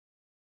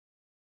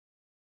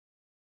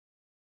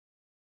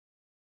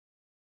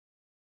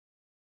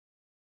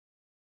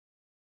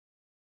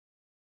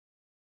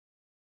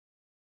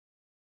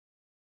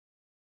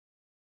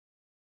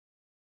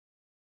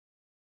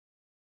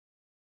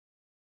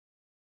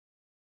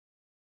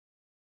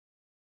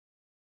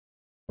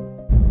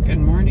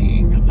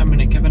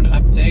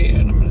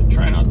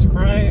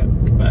cry,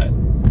 but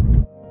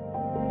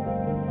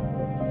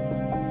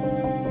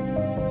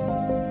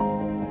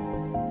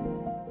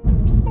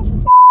I'm so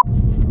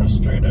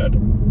frustrated.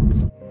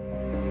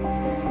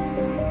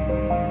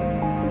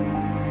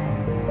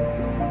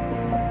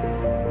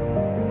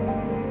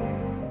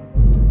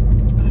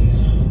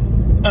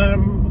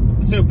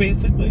 So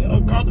basically, oh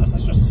god, this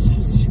is just so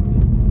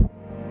stupid.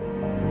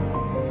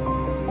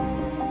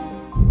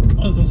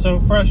 This is so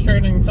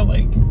frustrating to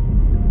like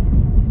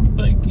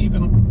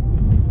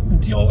even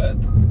deal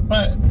with,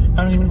 but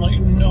I don't even like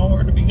know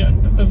where to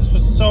begin because it's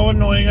just so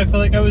annoying. I feel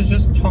like I was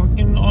just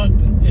talking in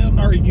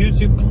our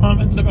YouTube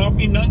comments about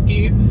me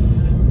Nunky,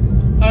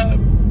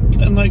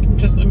 and like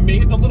just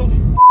made the little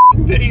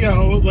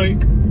video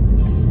like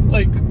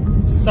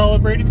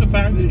celebrating the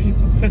fact that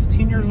she's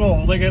 15 years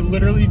old. Like I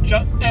literally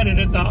just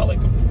edited that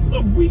like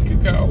a week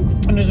ago,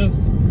 and it's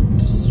just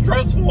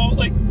stressful.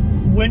 Like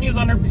when he's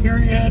on her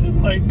period,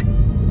 and like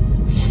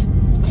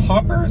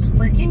Copper's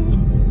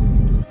freaking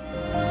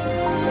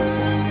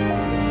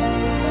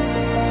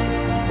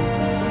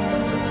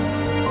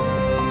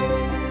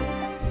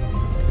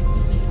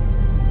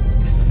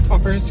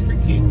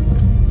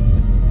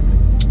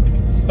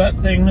that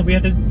thing that we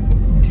had to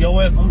deal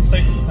with. It's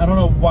like, I don't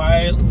know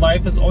why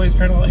life is always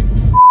trying to like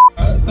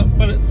us,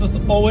 but it's just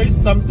always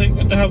something.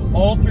 And to have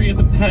all three of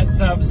the pets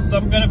have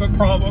some kind of a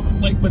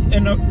problem like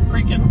within a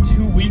freaking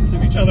 2 weeks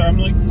of each other, I'm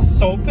like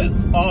so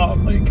pissed off.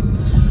 Like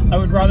I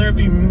would rather it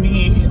be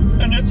me,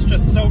 and it's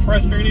just so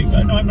frustrating.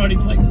 I know I'm not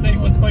even like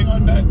saying what's going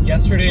on, but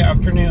yesterday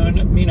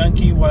afternoon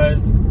Minunki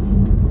was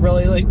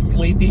really like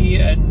sleepy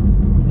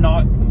and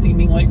not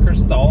seeming like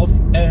herself,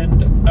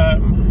 and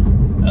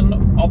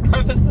I'll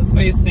preface this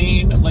by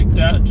saying, like,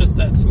 Dad just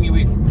said to me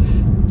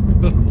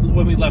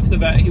when we left the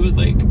vet, he was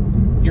like,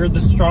 you're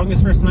the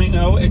strongest person I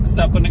know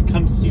except when it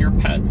comes to your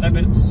pets. And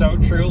it's so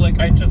true. Like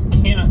I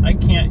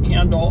can't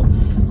handle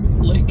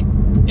like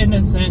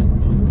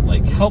innocent,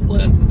 like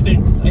helpless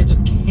things. I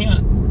just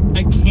can't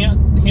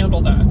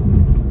handle that.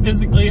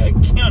 Physically, I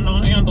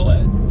cannot handle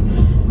it.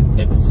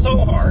 It's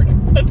so hard.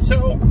 And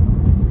so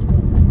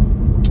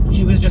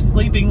she was just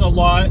sleeping a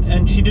lot,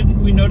 and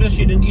we noticed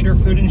she didn't eat her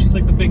food, and she's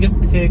like the biggest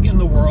pig in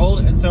the world,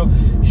 and so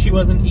she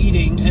wasn't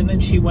eating. And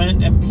then she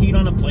went and peed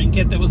on a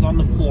blanket that was on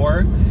the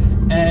floor,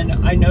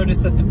 and I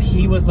noticed that the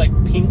pee was like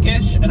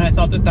pinkish, and I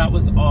thought that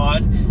was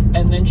odd.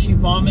 And then she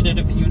vomited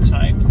a few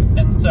times,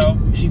 and so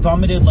she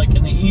vomited like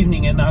in the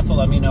evening, and that's what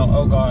let me know,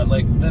 oh god,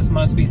 like this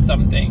must be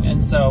something.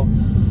 And so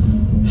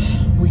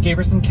we gave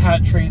her some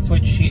cat treats,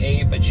 which she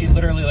ate, but she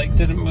literally like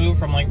didn't move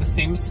from like the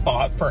same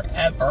spot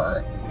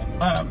forever.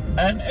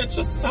 And it's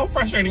just so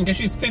frustrating because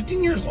she's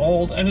 15 years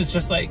old, and it's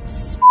just like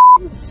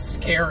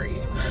scary.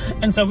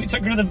 And so we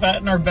took her to the vet,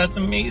 and our vet's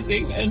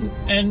amazing,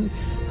 and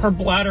her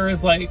bladder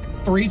is like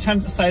 3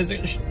 times the size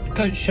it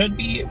should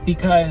be,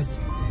 because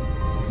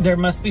there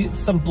must be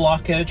some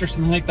blockage or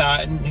something like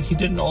that. And he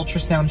did an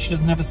ultrasound. She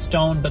doesn't have a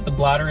stone, but the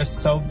bladder is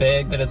so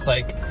big that it's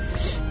like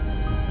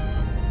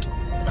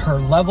her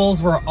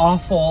levels were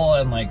awful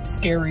and like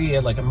scary,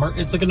 and like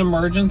it's like an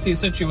emergency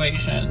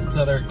situation.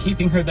 So they're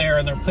keeping her there,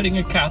 and they're putting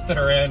a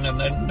catheter in, and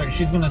then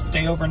she's gonna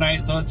stay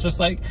overnight. So it's just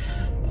like,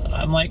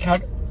 I'm like, how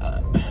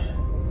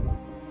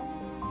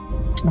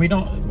we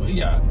don't,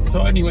 yeah.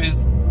 So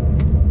anyways,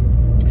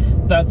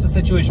 that's the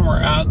situation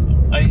we're at.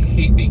 I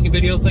hate making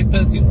videos like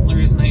this. The only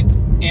reason I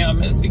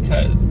am is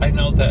because I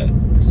know that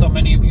so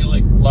many of you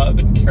like love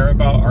and care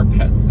about our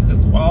pets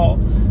as well,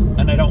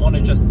 and I don't want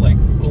to just like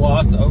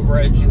gloss over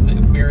it. She's a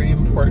very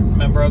important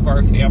member of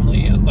our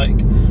family, and like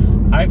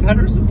I've had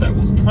her since I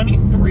was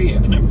 23,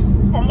 and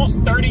I'm almost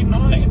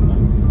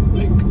 39.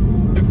 Like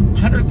I've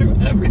had her through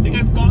everything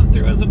I've gone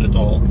through as an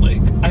adult.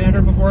 Like I had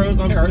her before I was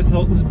on Paris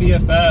Hilton's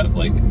BFF.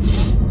 Like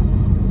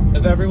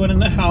of everyone in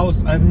the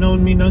house, I've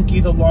known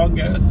Minunki the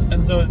longest,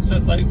 and so it's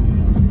just like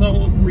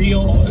so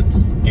real.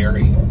 It's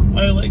scary.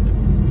 I like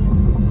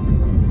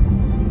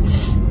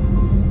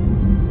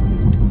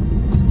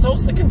so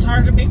sick and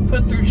tired of being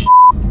put through shit.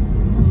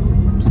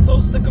 I'm so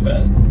sick of it.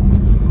 I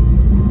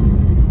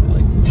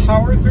like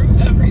power through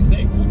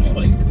everything, and I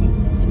like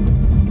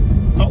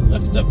I'll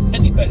lift up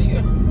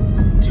anybody,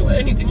 do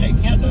anything I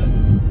can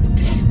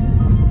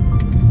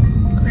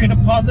to create a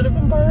positive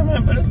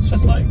environment, but it's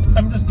just like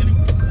I'm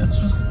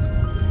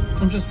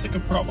just sick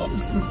of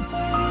problems.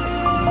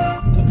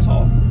 That's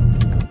all.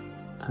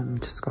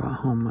 Just got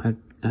home,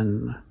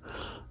 and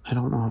I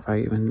don't know if I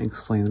even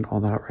explained all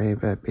that right,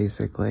 but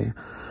basically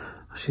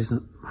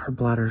her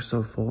bladder's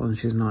so full, and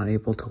she's not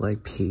able to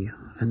like pee,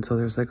 and so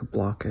there's like a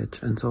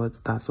blockage, and so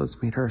that's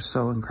what's made her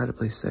so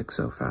incredibly sick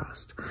so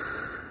fast.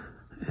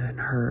 And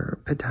her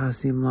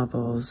potassium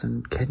levels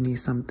and kidney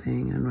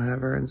something and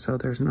whatever, and so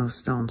there's no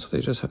stone, so they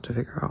just have to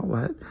figure out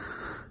what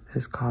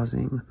is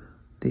causing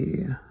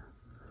the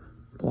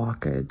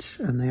blockage,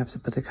 and they have to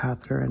put the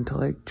catheter in to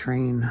like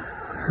drain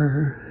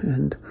her,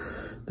 and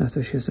that's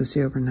what she has to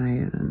see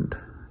overnight. And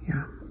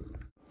yeah.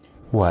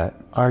 What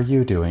are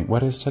you doing?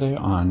 What is today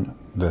on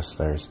this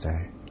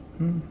Thursday?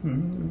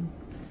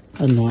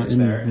 I'm not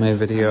in my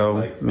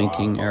video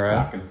making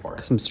era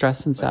because I'm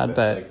stressed and sad,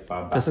 but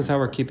this is how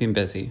we're keeping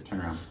busy.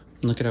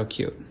 Look at how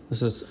cute.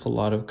 This is a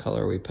lot of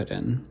color we put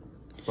in.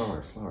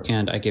 Slower.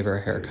 And I gave her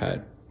a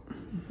haircut.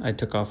 I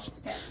took off,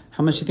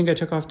 how much do you think I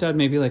took off, Dad?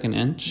 Maybe like an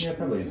inch? Yeah,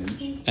 probably an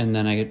inch. And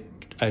then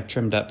I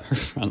trimmed up her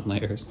front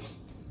layers.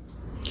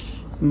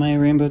 My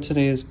rainbow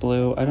today is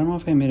blue. I don't know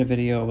if I made a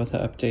video with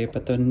an update,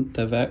 but then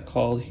the vet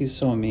called. He's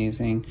so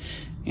amazing.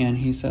 And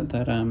he said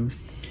that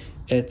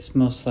it's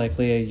most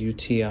likely a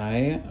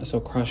UTI. So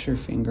cross your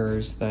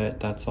fingers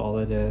that that's all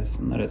it is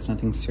and that it's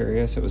nothing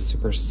serious. It was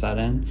super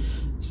sudden.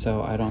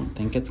 So I don't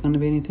think it's going to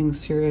be anything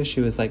serious.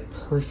 She was like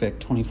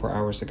perfect 24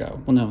 hours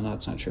ago. Well, no,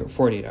 that's not true.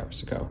 48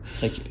 hours ago.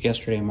 Like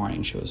yesterday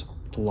morning, she was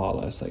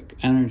flawless, like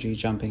energy,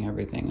 jumping,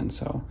 everything. And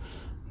so,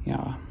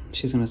 yeah,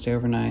 she's going to stay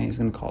overnight. He's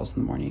going to call us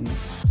in the morning.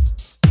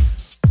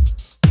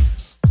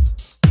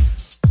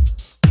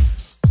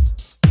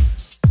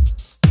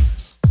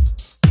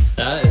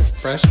 That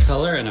is fresh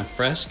color and a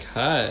fresh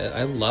cut.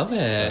 I love it.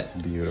 That's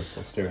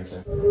beautiful. Stay right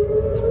there.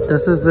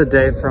 This is the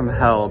day from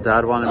hell.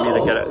 Dad wanted me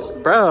to get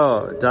it.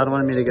 Bro, Dad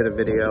wanted me to get a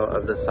video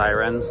of the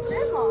sirens.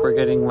 We're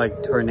getting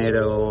like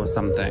tornado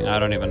something. I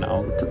don't even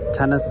know.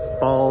 Tennis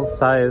ball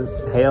size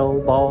hail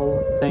ball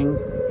thing,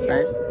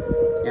 right?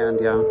 And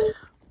yeah.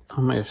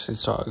 Oh my gosh,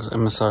 these dogs.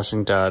 I'm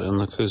massaging Dad and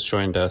look who's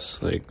joined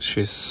us. Like,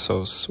 she's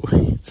so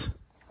sweet.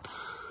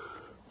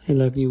 I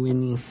love you,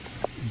 Winnie.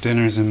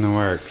 Dinner's in the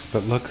works,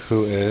 but look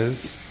who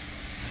is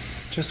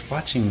just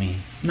watching me.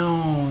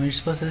 No, you're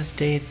supposed to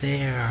stay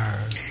there.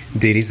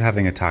 Dadi's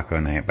having a taco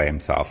night by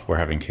himself. We're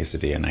having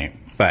quesadilla night.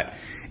 But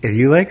if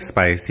you like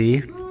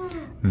spicy,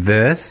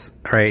 this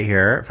right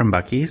here from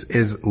Buc-ee's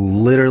is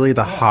literally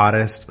the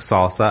hottest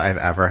salsa I've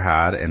ever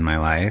had in my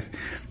life.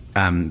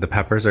 The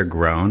peppers are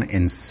grown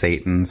in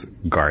Satan's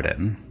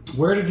garden.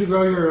 Where did you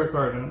grow your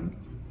garden?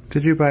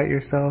 Did you buy it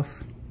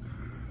yourself?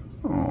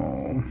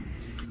 Oh.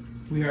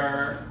 We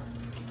are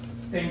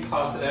staying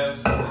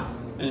positive.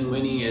 And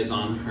Winnie is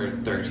on her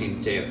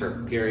 13th day of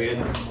her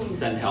period.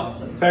 Send help.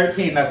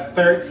 13, that's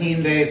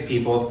 13 days,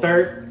 people.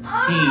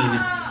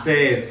 13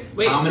 days.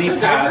 Wait, how many is her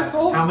pads? diaper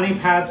full? How many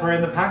pads were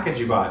in the package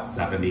you bought?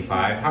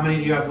 75. How many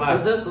do you have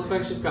left? Does this look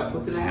like she's got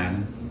poop in it?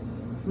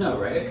 10. No,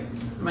 right?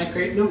 Am I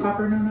crazy? No,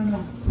 Copper, no.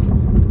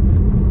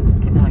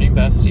 Good morning,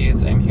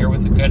 besties. I'm here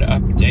with a good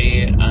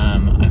update.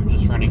 I'm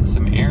just running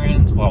some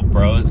errands while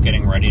Bro is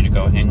getting ready to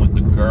go hang with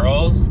the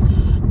girls.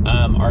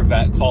 Our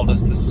vet called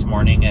us this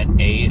morning at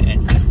 8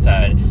 and he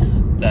said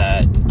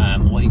that,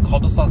 well, he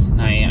called us last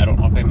night. I don't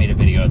know if I made a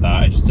video of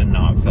that. I just did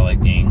not feel like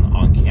being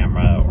on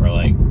camera or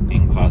like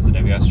being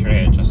positive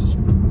yesterday. It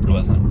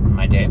wasn't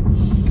my day.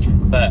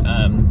 But,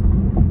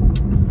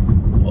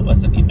 well, it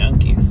wasn't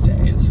Inunki's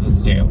day. It's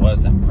whose day it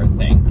wasn't, for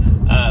thing.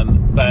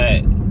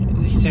 But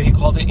so he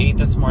called at 8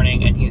 this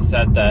morning and he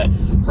said that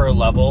her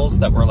levels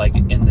that were like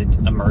in the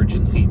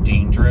emergency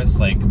dangerous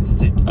like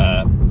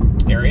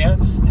area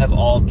have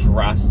all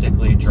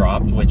drastically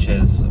dropped, which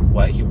is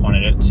what he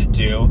wanted it to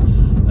do.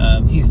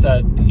 He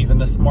said even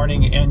this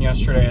morning and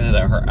yesterday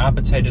that her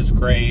appetite is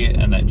great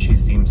and that she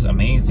seems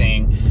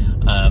amazing,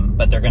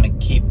 but they're going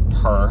to keep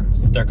her.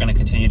 They're going to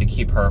continue to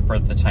keep her for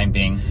the time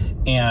being.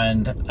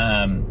 And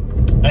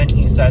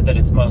he said that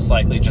it's most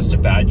likely just a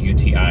bad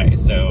UTI.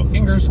 So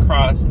fingers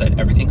crossed that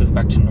everything goes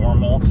back to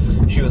normal.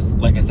 She was,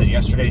 like I said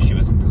yesterday, she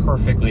was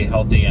perfectly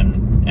healthy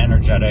and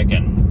energetic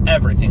and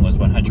everything was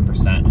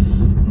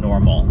 100%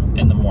 normal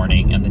in the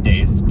morning and the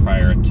days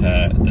prior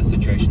to the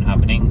situation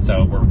happening.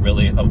 So we're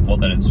really hopeful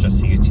that it's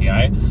just a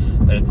UTI,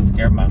 but it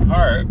scared my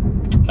heart.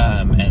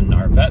 And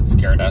our vet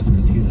scared us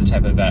because he's the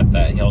type of vet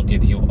that he'll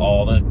give you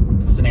all the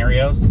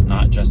scenarios,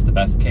 not just the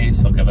best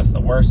case. He'll give us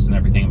the worst and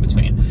everything in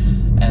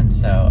between. And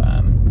so,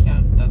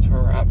 yeah, that's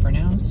where we're at for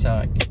now. So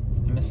I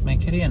miss my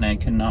kitty and I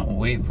cannot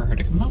wait for her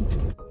to come home.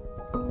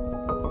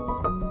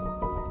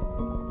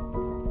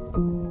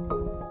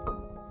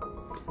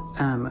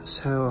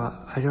 So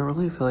I don't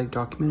really feel like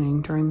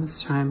documenting during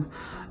this time.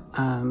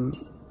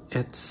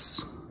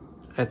 It's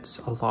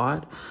a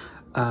lot.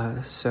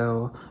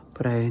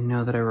 But I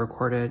know that I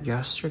recorded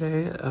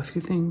yesterday a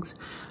few things,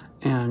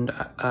 and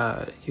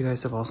you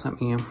guys have all sent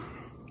me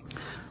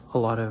a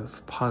lot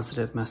of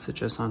positive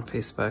messages on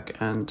Facebook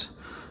and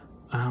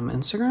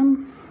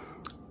Instagram,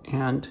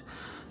 and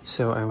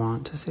so I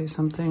want to say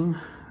something.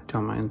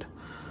 Don't mind.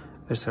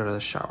 I just got out of the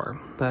shower.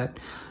 But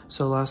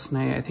so last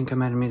night, I think I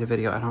might have made a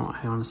video. I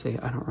honestly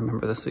don't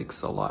remember this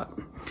week's a lot,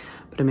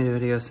 but I made a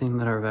video saying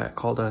that our vet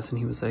called us and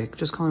he was like,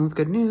 just calling with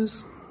good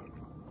news.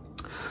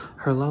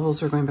 Her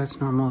levels are going back to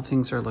normal.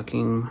 Things are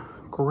looking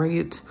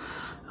great.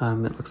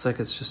 It looks like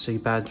it's just a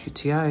bad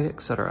UTI,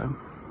 etc.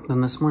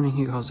 Then this morning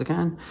he calls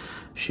again.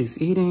 She's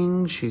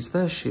eating, she's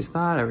this, she's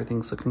that,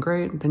 everything's looking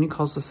great. Then he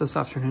calls us this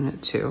afternoon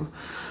at 2.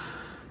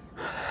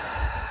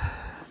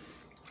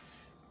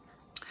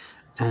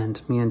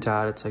 And me and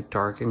Dad, it's like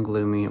dark and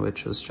gloomy,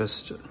 which was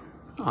just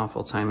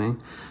awful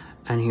timing.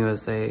 And he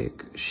was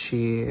like,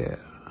 I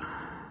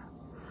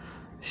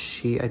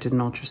did an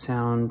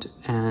ultrasound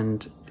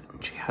and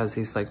she has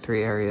these like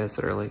 3 areas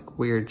that are like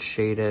weird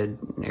shaded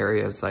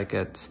areas, like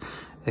it's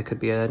it could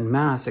be a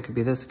mass, it could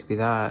be this, it could be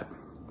that.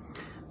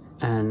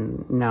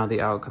 And now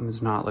the outcome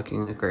is not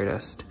looking the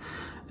greatest.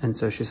 And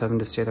so she's having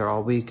to stay there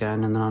all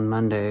weekend. And then on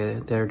Monday,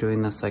 they're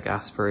doing this like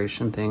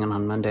aspiration thing. And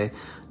on Monday,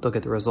 they'll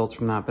get the results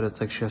from that. But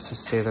it's like she has to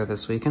stay there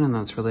this weekend. And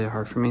that's really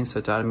hard for me.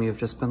 So Dad and me have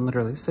just been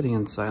literally sitting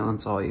in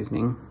silence all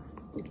evening.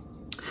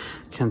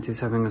 Kenzie's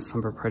having a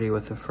slumber party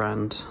with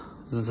friends,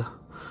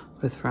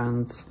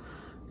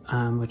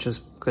 which is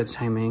good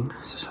timing.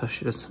 So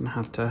she doesn't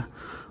have to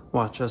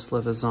watch us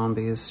live as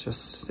zombies,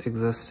 just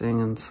existing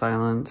in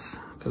silence,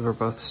 because we're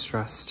both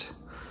stressed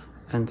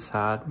and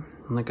sad.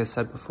 And like I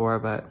said before,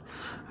 but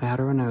I had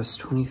her when I was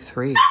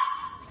 23.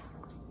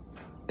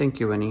 Thank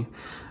you, Winnie.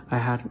 I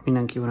had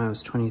Minenki when I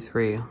was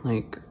 23,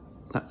 like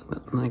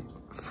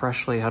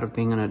freshly out of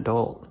being an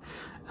adult,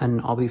 and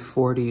I'll be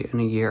 40 in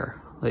a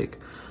year. Like,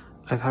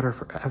 I've had her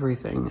for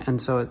everything, and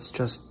so it's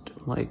just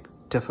like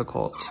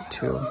difficult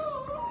to.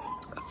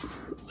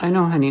 I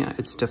know, honey,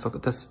 it's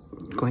difficult.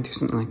 Going through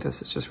something like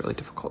this, it's just really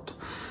difficult.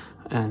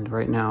 And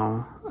right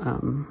now,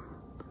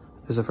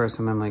 is the first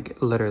time I'm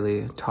like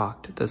literally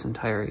talked this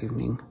entire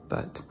evening,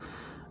 but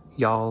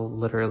y'all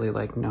literally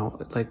like know,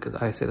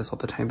 like I say this all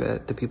the time,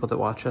 but the people that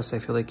watch us, I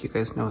feel like you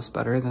guys know us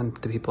better than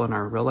the people in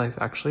our real life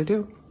actually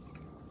do,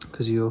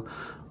 because you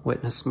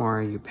witness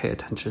more, you pay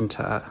attention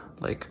to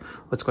like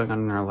what's going on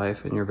in our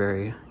life, and you're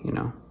very, you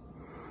know,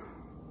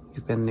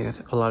 you've been there,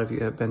 a lot of you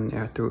have been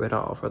there through it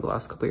all for the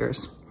last couple of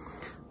years.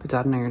 But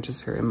Dad and I are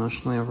just very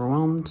emotionally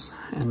overwhelmed,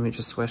 and we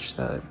just wish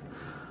that,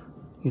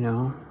 you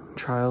know,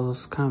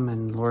 trials come,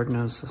 and Lord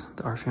knows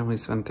our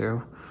family's been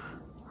through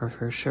our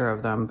fair share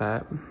of them,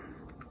 but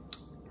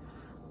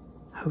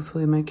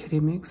hopefully my kitty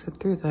makes it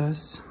through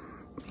this.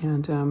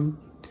 And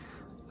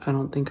I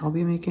don't think I'll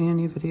be making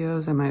any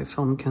videos. I might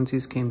film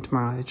Kenzie's game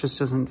tomorrow. It just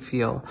doesn't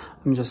feel,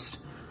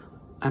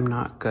 I'm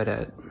not good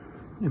at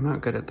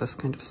this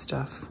kind of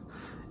stuff.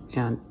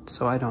 And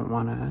so I don't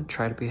want to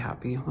try to be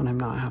happy when I'm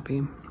not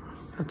happy.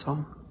 That's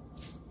all.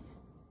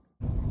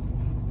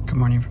 Good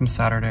morning from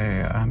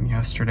Saturday.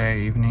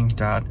 Yesterday evening,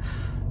 Dad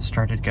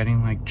started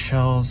getting like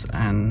chills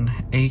and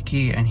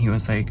achy, and he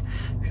was like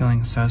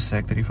feeling so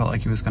sick that he felt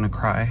like he was gonna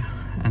cry.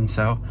 And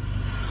so,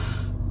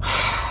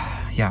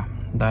 yeah,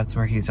 that's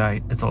where he's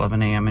at. It's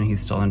 11 a.m. and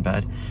he's still in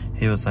bed.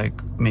 He was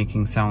like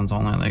making sounds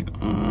all night,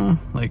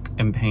 like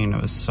in pain.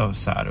 It was so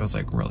sad. It was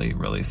like really,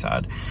 really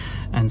sad.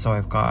 And so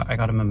I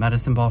got him a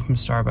medicine ball from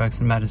Starbucks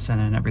and medicine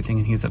and everything,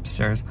 and he's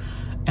upstairs.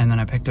 And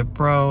then I picked up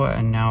Bro,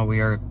 and now we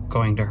are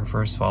going to her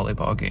first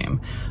volleyball game.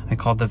 I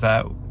called the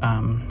vet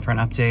for an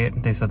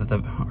update. They said that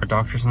our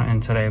doctor's not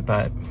in today,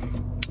 but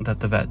that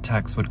the vet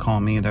techs would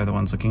call me. They're the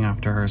ones looking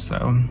after her, so.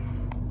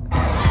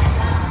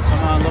 Come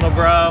on, little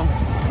bro.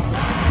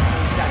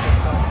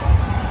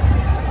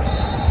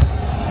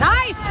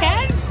 Nice,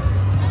 Ken.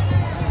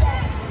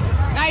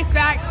 Nice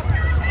back.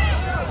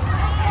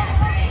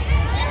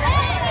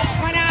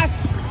 Come on, Ash.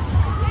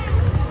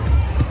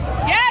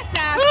 Yes,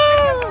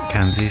 Ash.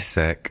 Kenzie's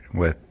sick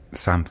with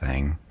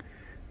something.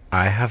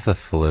 I have the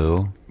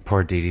flu.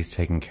 Poor Dee Dee's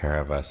taking care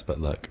of us, but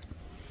look,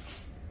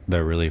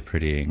 they're really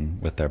prettying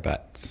with their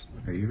butts.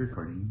 Are you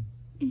recording?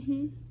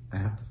 Mm-hmm. I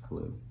have the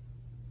flu.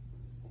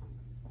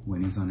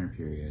 Winnie's on her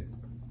period.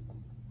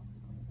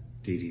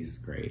 Dee Dee's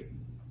great.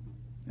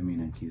 I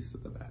mean, I'm used to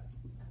the vet.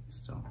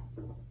 Still.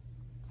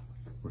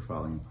 We're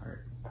falling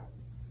apart.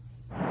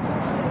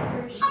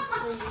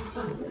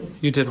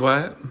 You did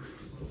what?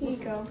 Here you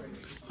go.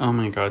 Oh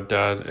my God,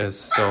 Dad is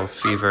still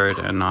fevered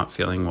and not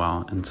feeling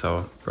well. And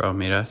so Bro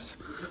made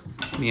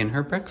me and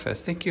her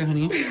breakfast. Thank you,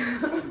 honey.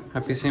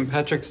 Happy St.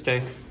 Patrick's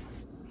Day.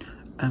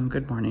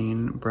 Good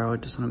morning. Bro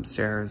just went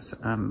upstairs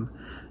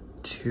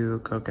to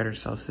go get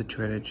herself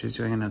situated. She's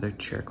doing another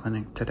cheer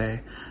clinic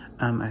today.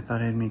 I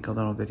thought I'd make a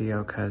little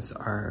video because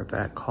our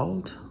vet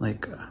called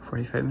like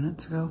 45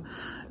 minutes ago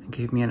and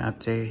gave me an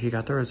update. He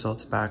got the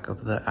results back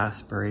of the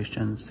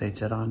aspirations they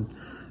did on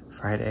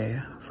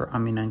Friday for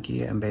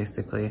Aminanki, and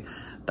basically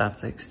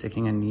that's like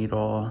sticking a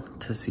needle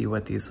to see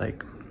what these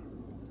like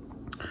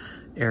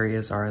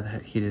areas are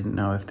that he didn't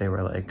know if they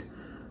were like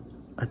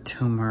a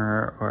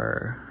tumor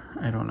or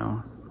I don't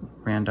know,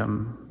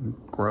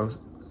 random gross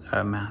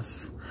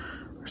mass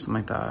or something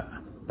like that.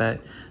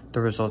 But the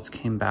results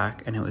came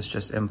back and it was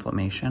just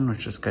inflammation,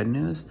 which is good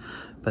news.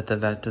 But the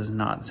vet does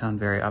not sound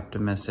very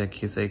optimistic.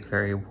 He's like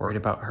very worried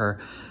about her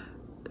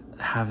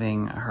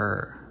having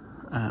her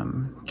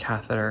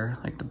catheter,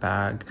 like the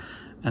bag,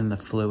 and the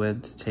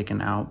fluids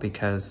taken out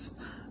because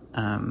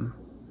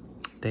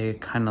they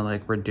kind of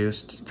like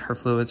reduced her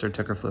fluids or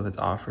took her fluids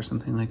off or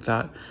something like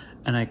that.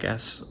 And I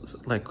guess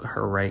like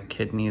her right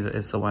kidney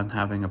is the one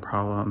having a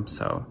problem.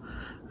 So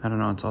I don't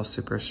know, it's all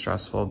super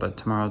stressful, but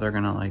tomorrow they're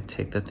gonna like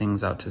take the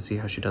things out to see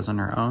how she does on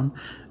her own.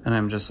 And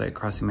I'm just like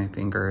crossing my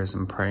fingers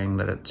and praying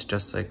that it's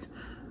just like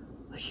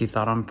he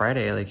thought on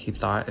Friday, like he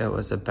thought it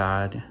was a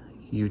bad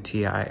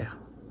UTI,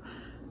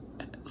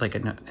 like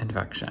an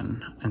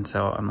infection. And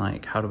so I'm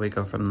like, how do we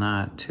go from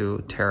that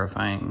to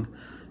terrifying,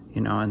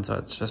 you know? And so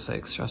it's just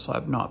like stressful.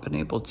 I've not been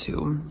able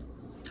to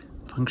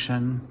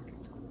function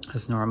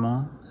as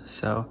normal.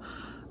 So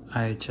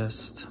I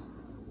just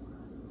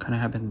kind of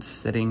have been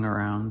sitting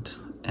around,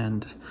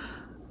 and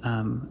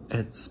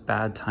it's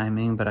bad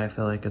timing, but I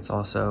feel like it's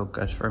also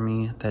good for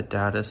me that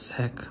Dad is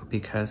sick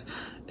because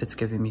it's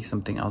giving me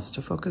something else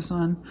to focus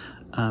on.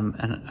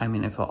 And I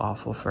mean, I feel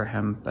awful for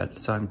him, but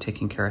so I'm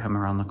taking care of him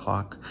around the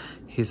clock.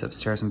 He's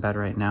upstairs in bed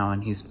right now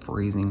and he's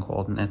freezing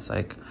cold, and it's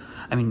like,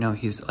 I mean, no,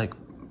 he's like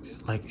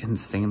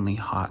insanely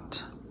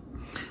hot.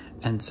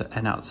 And so,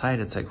 and outside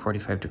it's like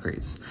 45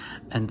 degrees.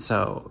 And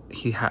so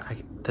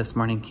this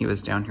morning he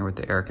was down here with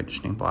the air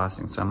conditioning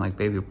blasting. So I'm like,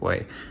 baby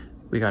boy,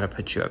 we got to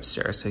put you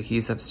upstairs. So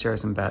he's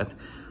upstairs in bed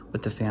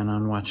with the fan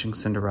on watching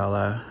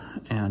Cinderella,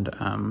 and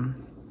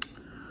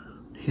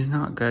he's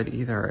not good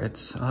either.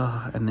 It's,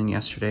 and then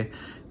yesterday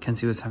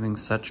Kenzie was having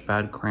such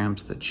bad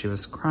cramps that she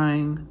was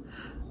crying,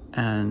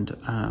 and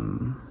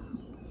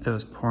it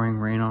was pouring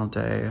rain all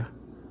day.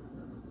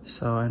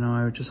 So I know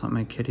I would just want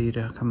my kitty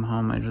to come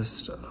home. I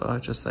just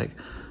like,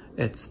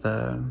 it's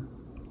the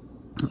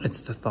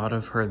thought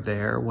of her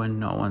there when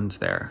no one's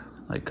there.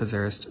 Like, cause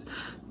there's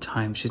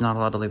time, she's not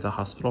allowed to leave the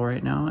hospital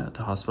right now, at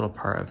the hospital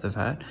part of the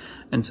vet.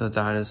 And so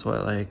that is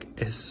what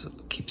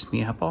keeps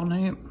me up all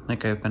night.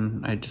 Like I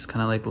just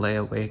kind of like lay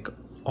awake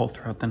all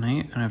throughout the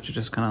night, and I have to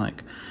just kind of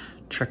like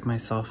trick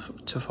myself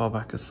to fall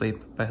back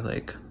asleep by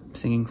like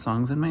singing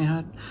songs in my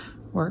head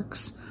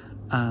works.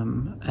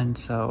 And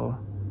so,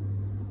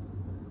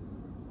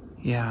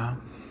 yeah,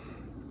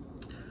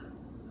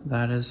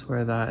 that is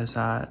where that is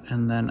at.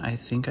 And then I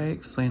think I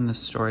explained the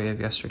story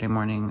of yesterday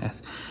morning.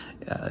 As,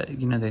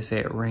 you know, they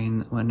say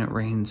when it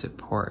rains, it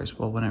pours.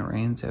 Well, when it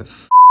rains, it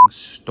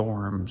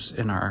storms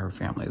in our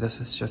family. This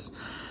is just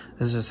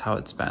how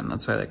it's been.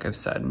 That's why, like I've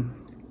said,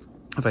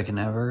 if I can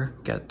ever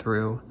get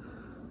through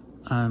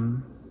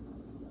the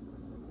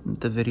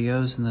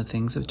videos and the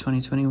things of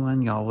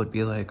 2021, y'all would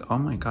be like, oh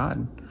my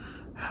God,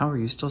 how are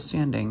you still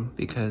standing?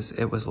 Because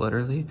it was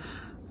literally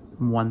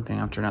one thing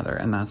after another,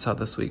 and that's how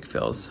this week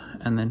feels.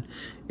 And then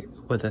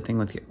with the thing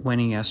with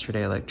Winnie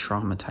yesterday, like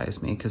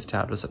traumatized me because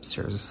Dad was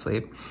upstairs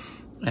asleep,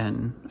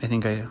 and I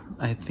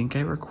think I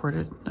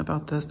recorded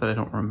about this, but I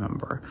don't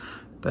remember.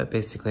 But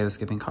basically I was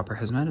giving Copper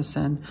his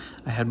medicine.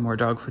 I had more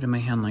dog food in my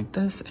hand like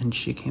this, and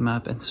she came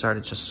up and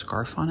started just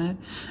scarf on it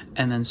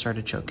and then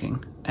started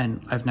choking.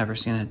 And I've never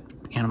seen an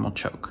animal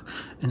choke.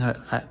 And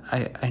so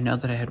I know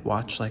that I had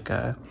watched like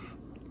a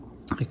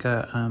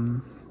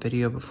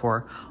video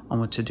before on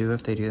what to do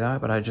if they do that,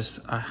 but I just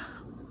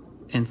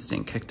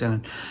instinct kicked in,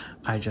 and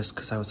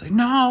because I was like,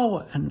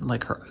 no, and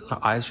like her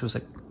eyes, she was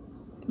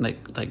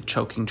like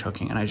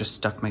choking, and I just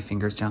stuck my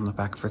fingers down the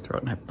back of her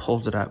throat and I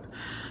pulled it up,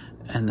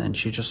 and then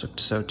she just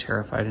looked so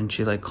terrified, and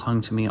she like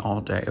clung to me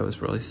all day. It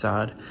was really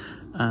sad.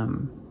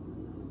 And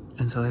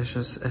so it's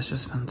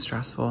just been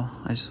stressful.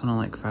 I just want to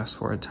like fast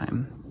forward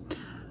time,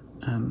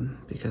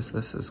 because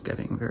this is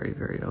getting very,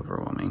 very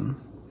overwhelming,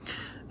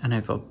 and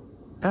I feel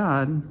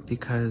bad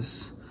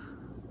because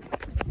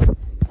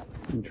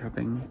I'm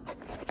dropping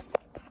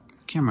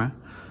camera,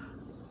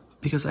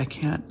 because I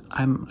can't,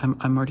 I'm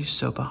already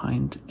so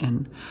behind,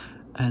 and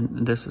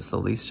this is the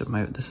least of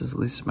my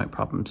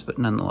problems, but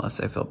nonetheless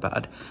I feel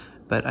bad.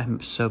 But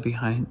I'm so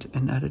behind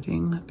in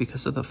editing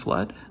because of the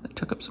flood that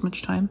took up so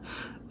much time.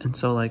 And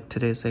so like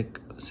today's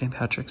like St.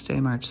 Patrick's Day,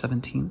 March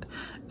 17th,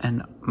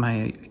 and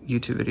my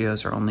YouTube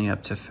videos are only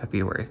up to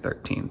February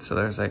 13th. So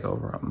there's like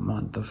over a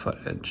month of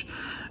footage.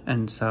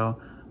 And so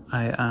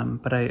I've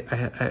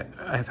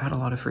had a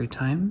lot of free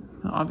time,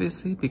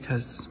 obviously,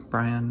 because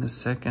Bryan is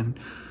sick and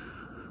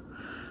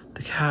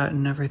the cat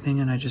and everything,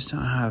 and I just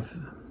don't have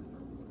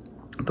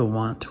the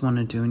want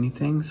to do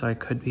anything. So I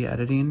could be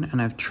editing,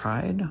 and I've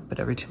tried, but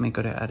every time I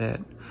go to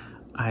edit,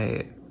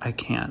 I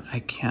can't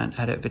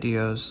edit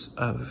videos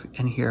of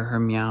and hear her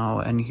meow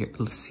and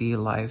see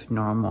live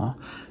normal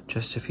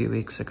just a few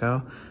weeks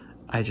ago.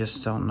 I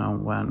just don't know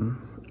when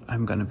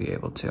I'm gonna be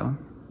able to.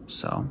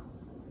 So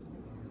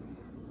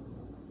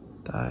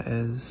that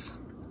is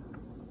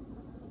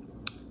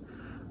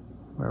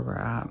where we're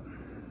at.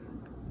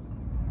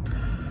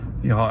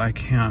 Y'all, I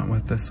can't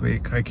with this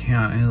week. I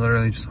can't. I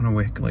literally just want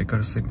to go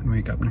to sleep and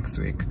wake up next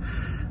week.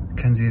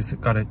 Kenzie's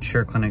got a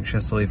cheer clinic she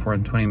has to leave for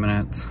in 20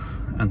 minutes.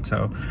 And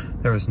so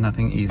there was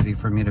nothing easy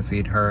for me to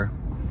feed her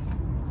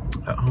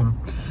at home.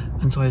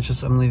 And so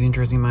I'm leaving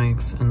Jersey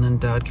Mike's, and then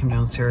Dad came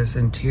downstairs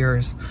in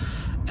tears,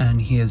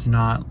 and he is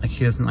not, like,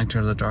 he doesn't like to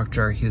go to the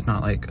doctor. He's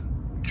not like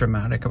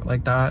dramatic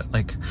like that.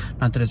 Like,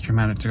 not that it's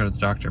dramatic to go to the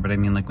doctor, but I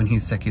mean, like, when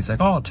he's sick, he's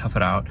like, oh, I'll tough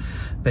it out.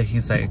 But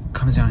he's like,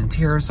 comes down in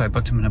tears. So I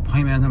booked him an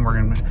appointment,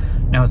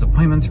 and now his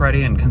appointment's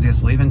ready, and Kenzie has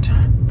to leave in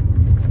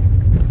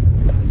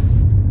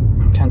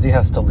Kenzie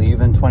has to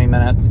leave in 20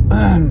 minutes.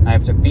 I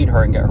have to feed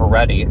her and get her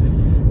ready.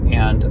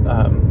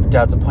 And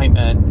Dad's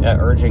appointment at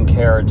urgent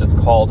care just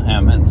called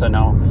him, and so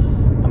now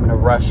I'm gonna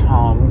rush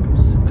home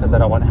because I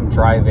don't want him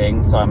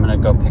driving. So I'm gonna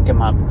go pick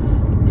him up,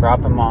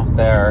 drop him off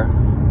there.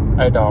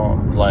 I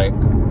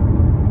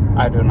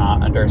do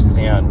not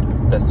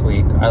understand this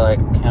week. I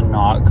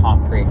cannot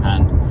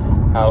comprehend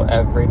how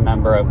every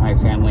member of my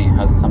family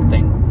has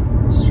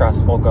something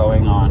stressful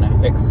going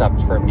on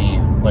except for me.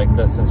 Like,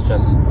 this is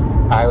just,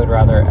 I would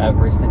rather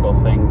every single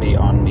thing be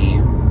on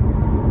me.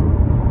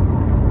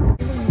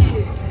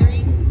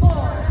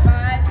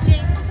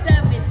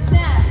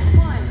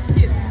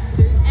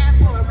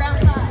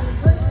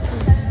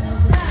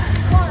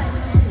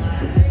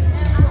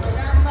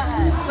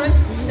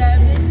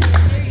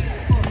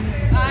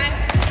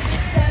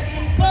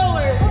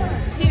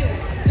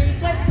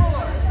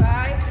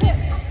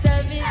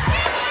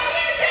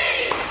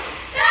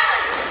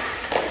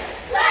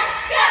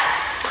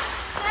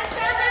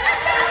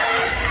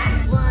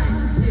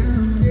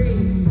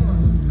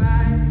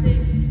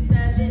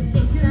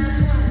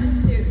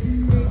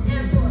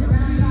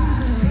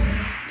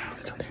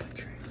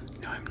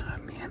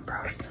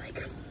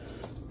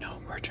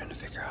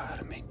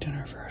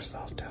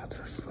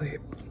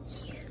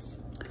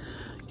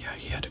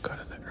 go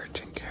to the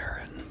urgent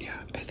care, and yeah,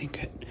 I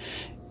think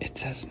it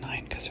says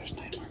 9 because there's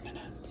 9 more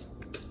minutes.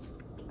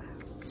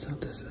 So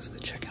this is the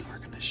chicken we're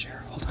gonna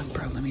share. Hold on,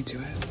 bro, let me do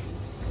it.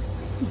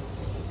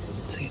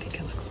 So you think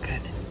it looks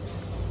good?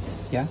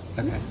 Yeah?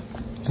 Okay.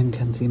 And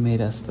Kenzie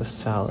made us the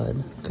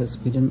salad because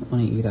we didn't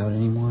want to eat out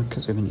anymore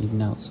because we've been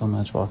eating out so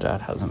much while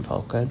Dad hasn't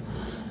felt good.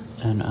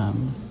 And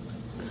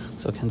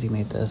so Kenzie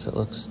made this. It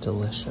looks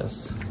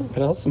delicious.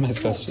 What else am I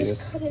supposed to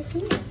use? Cut it for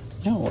me.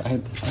 No,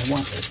 I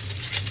want it.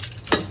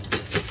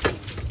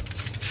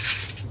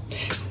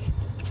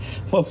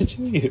 What would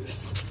you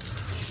use?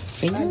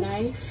 Fingers? A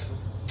knife.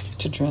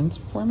 To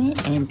transform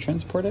it? I mean,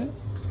 transport it?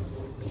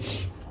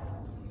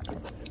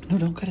 No,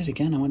 don't cut it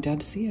again. I want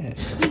Dad to see it.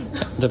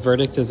 The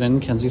verdict is in.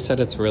 Kenzie said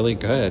it's really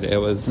good. It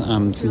was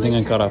something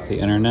I got off the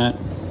internet.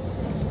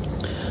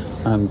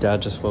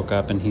 Dad just woke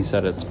up and he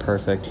said it's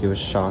perfect. He was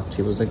shocked.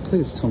 He was like,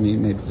 please tell me you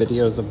made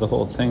videos of the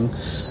whole thing.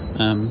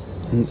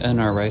 And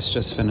our rice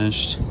just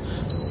finished.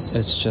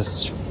 It's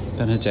just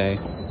been a day.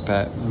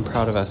 But I'm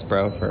proud of us,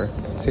 bro, for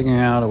figuring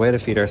out a way to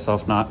feed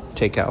ourselves, not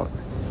takeout.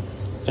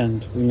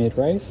 And we made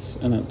rice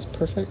and it's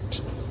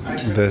perfect.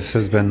 This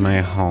has been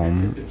my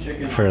home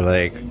for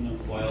like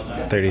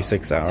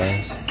 36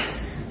 hours,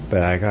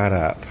 but I got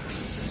up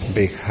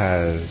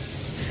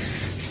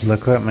because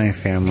look what my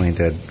family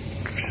did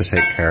to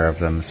take care of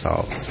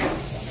themselves.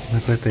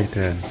 Look what they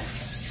did.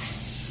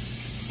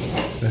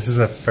 This is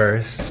a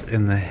first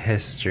in the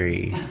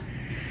history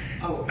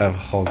of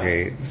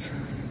Holgate's.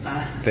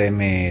 They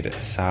made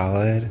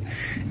salad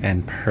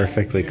and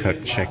perfectly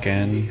cooked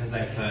chicken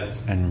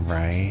and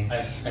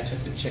rice. I took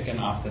the chicken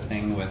off the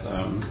thing with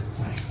a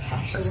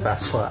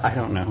spatula. I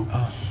don't know.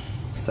 Oh.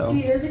 So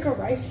Dude, there's like a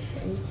rice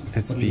thing.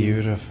 It's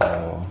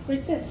beautiful.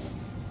 Like this.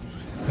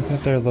 Look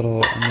at their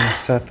little, and they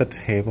set the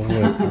table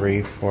with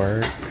 3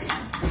 forks.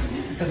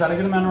 is that a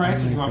good amount of rice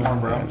or do you want more,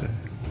 bro?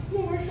 Yeah,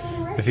 where's the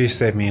other rice? If you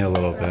save me a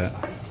little bit,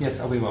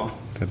 Yes, we will.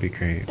 that'd be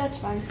great. That's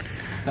fine.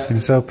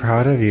 I'm so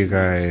proud of you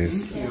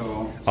guys. Thank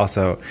you.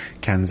 Also,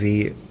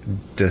 Kenzie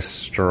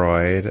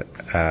destroyed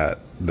at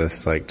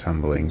this like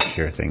tumbling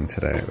cheer thing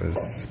today. It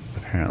was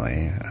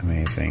apparently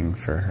amazing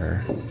for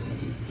her.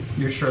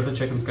 You're sure the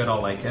chicken's good?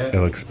 I'll like it. It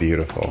looks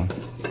beautiful.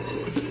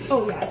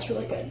 Oh yeah, it's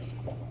really good.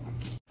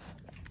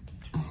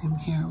 I'm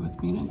here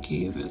with Mina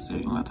Key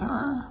visiting with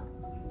her.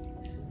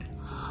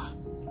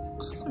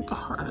 This is like the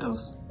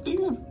hardest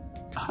thing I've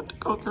had to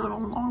go through in a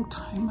long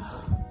time.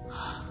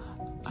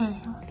 I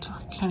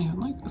can't even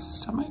like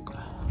stomach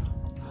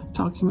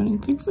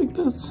documenting things like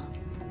this,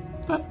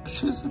 but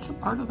she's such a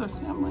part of the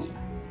family.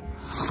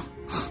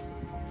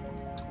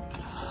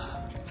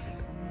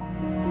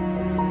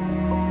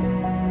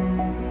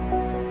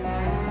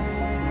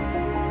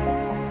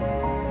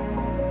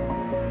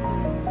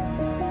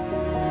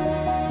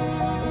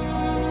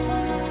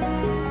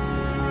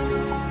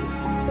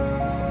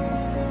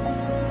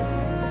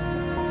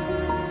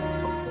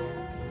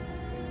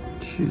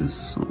 She is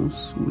so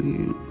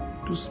sweet.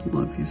 Just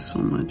love you so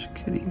much,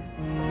 kitty.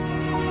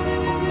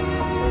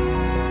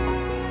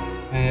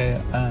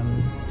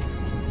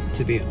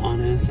 To be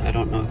honest, I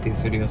don't know if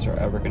these videos are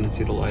ever going to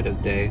see the light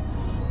of day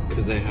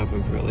because I have a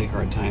really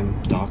hard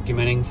time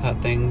documenting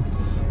sad things,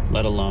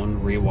 let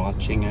alone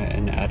rewatching it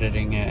and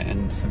editing it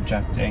and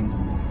subjecting,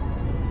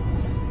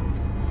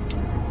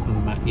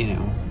 you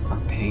know, our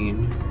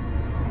pain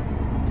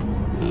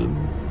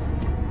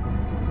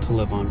to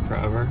live on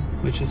forever,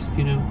 which is,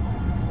 you know,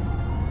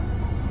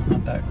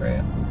 not that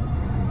great.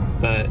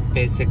 But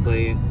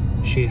basically,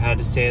 she had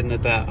to stay in the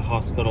vet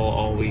hospital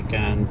all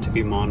weekend to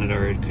be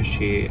monitored because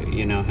she,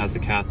 you know, has a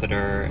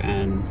catheter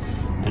and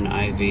an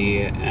IV,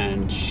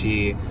 and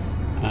she,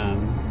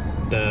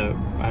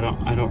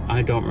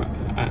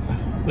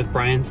 with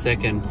Bryan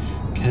sick and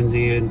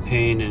Kenzie in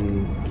pain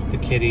and the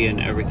kitty and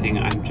everything,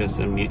 I'm just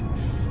in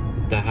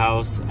the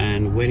house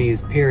and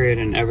Winnie's period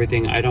and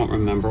everything. I don't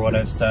remember what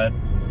I've said,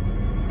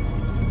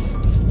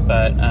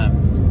 but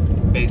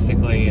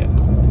basically,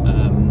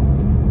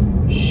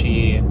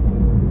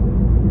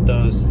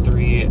 those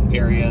 3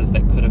 areas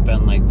that could have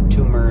been like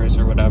tumors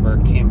or whatever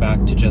came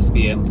back to just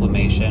be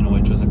inflammation,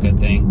 which was a good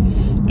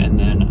thing. And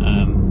then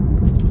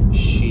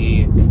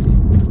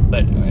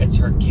but it's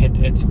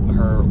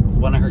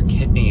one of her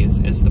kidneys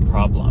is the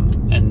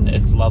problem, and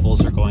its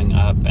levels are going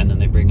up, and then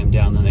they bring them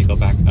down, then they go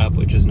back up,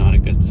 which is not a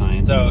good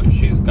sign. So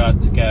she's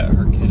got to get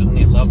her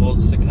kidney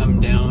levels to come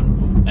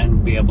down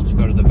and be able to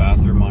go to the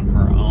bathroom on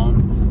her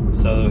own.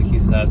 So he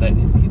said that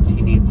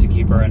he needs to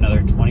keep her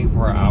another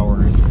 24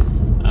 hours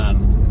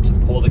to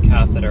pull the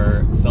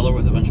catheter, fill her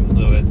with a bunch of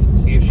fluids,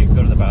 see if she can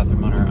go to the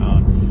bathroom on her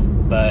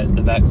own. But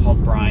the vet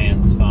called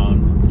Bryan's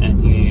phone,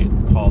 and he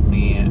called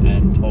me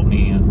and told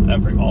me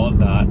all of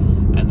that.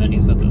 And then he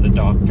said that the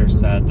doctor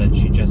said that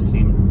she just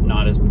seemed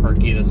not as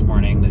perky this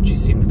morning, that she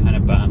seemed kind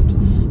of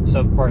bummed.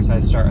 So of course I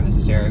start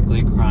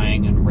hysterically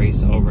crying and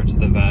race over to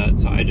the vet.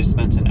 So I just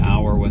spent an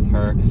hour with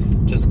her,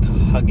 just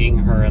hugging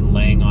her and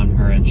laying on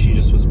her, and she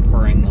just was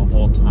purring the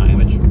whole time,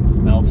 which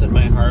melted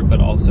my heart but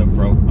also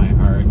broke my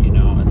heart. You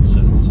know, it's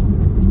just,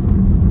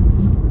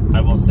 I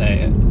will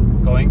say,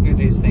 going through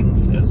these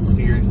things is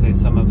seriously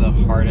some of the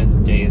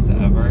hardest days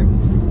ever,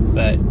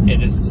 but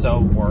it is so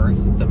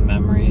worth the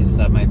memories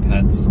that my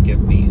pets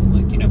give me.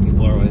 Like, you know,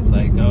 people are always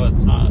like, oh,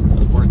 it's not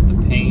worth the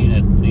pain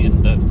and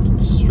the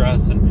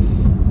stress,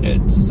 and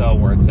it's so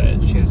worth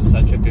it. She is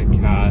such a good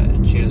cat,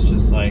 and she is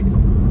just like,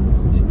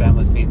 she's been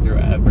with me through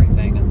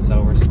everything, and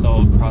so we're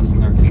still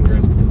crossing our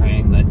fingers,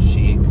 praying that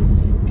she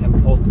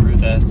can pull through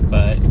this,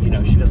 but, you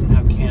know, she doesn't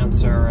have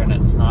cancer, and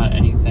it's not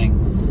anything,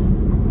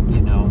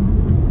 you know,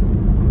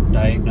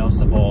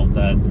 diagnosable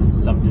that's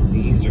some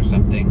disease or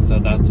something. So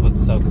that's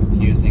what's so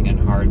confusing and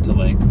hard to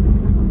like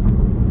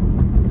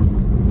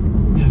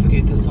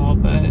navigate this all.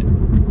 But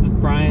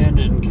with Bryan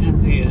and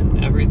Kenzie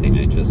and everything,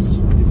 I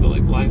feel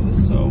like life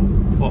is so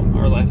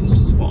our life is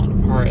just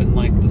falling apart in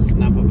like the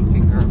snap of a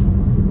finger.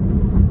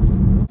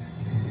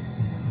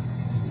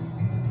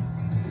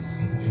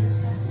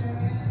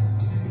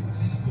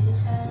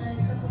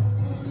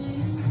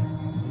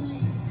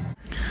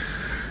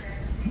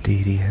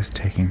 Dee Dee has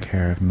taken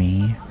care of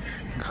me,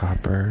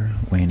 Copper,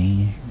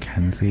 Winnie,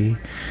 Kenzie,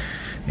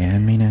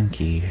 and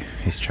Minunki.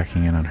 He's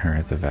checking in on her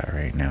at the vet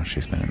right now.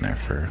 She's been in there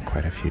for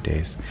quite a few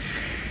days,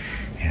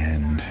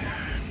 and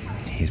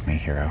he's my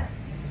hero.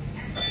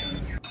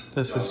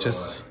 This is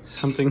just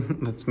something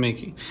that's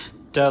making...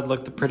 Dad,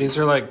 look, the pretties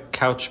are like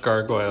couch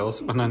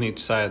gargoyles, one on each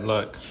side,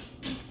 look.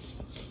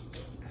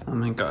 Oh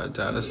my god,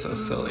 Dad is so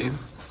silly.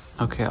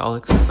 Okay, I'll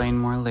explain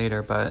more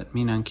later, but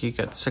Minunki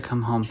gets to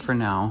come home for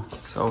now.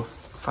 So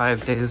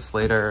 5 days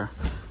later,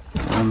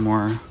 no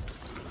more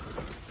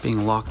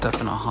being locked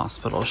up in a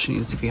hospital. She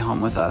needs to be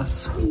home with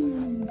us.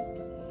 Do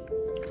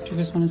you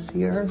guys want to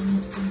see her?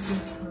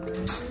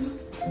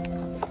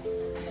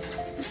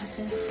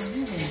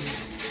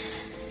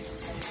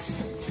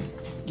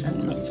 Oh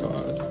my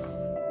god.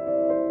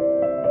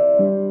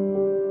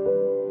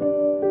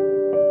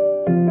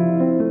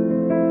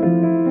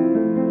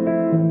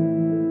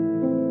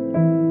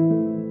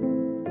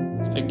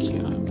 I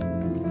can't.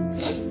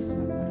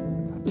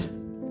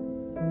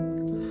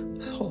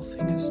 This whole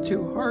thing is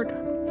too hard.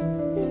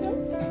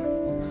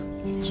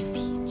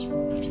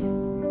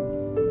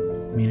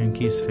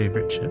 Minunki's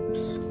favorite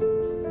chips.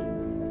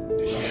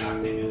 Is she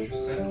acting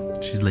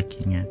interested? She's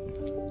licking it.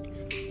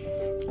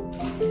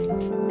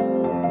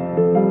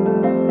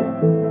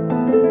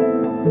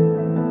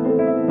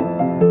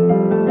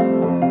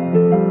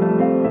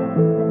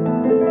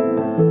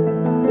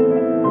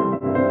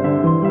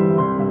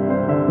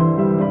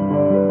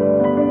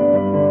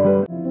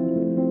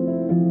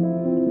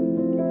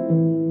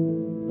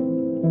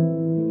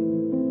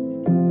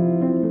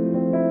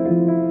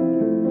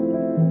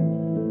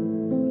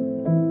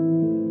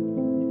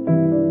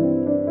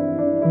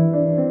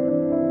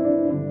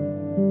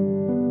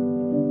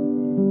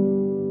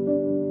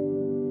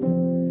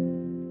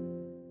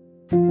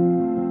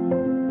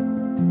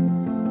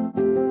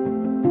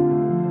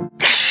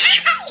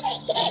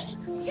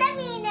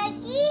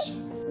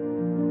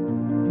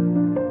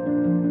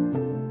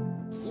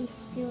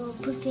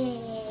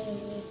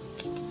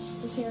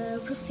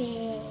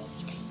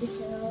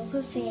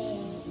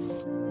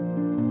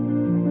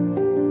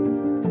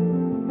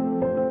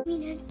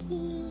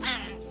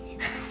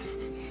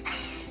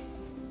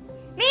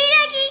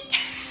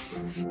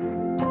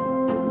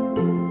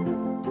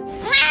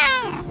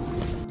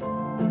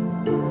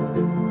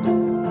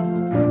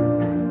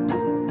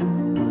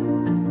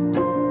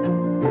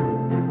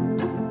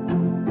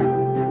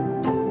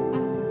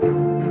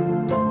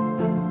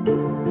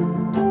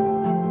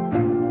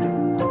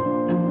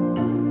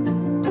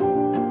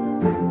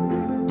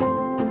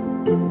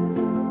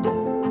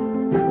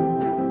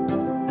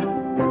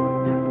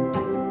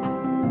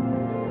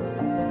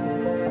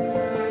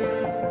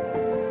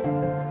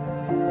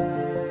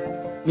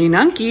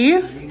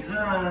 Minunki! She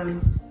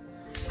comes.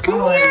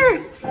 Come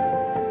here!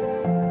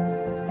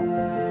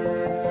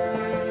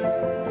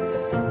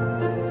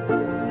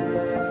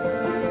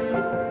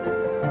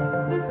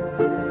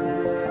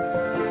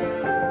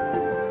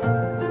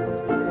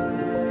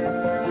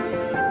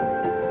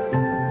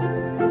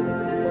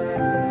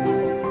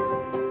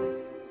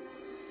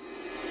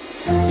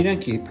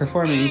 Minunki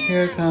performing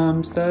Here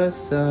Comes the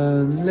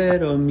Sun,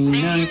 little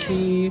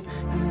Minunki.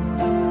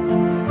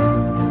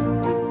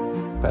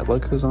 But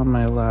look who's on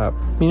my lap.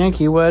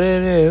 Minunki, what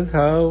it is,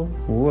 how,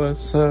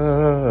 what's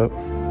up?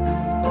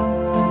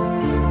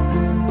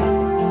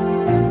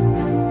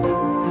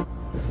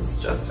 This is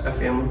just a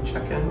family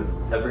check-in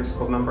with every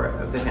single member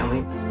of the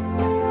family.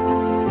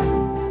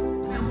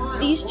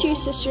 These two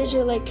sisters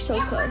are like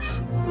so close.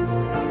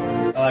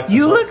 Alexa,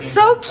 You look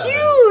so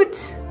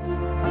cute!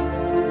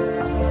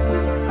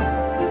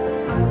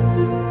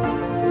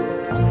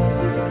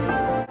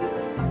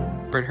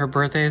 But her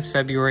birthday is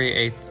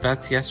February 8th.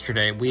 That's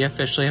yesterday. We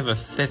officially have a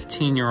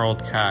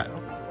 15-year-old cat.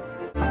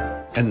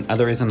 And the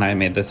other reason I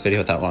made this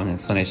video with that long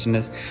explanation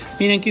is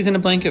Minunki's in a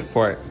blanket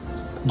fort.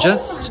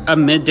 Just a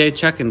midday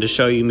check-in to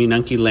show you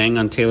Minunki laying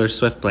on Taylor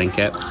Swift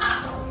blanket.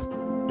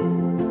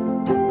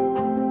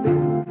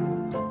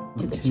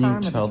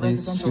 Can you tell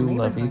these two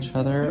love each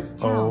other?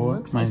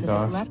 Oh my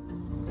gosh.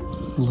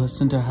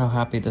 Listen to how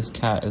happy this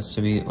cat is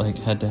to be like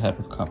head to head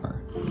with Copper.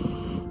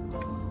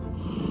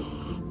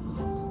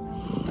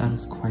 That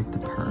is quite the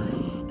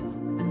purr.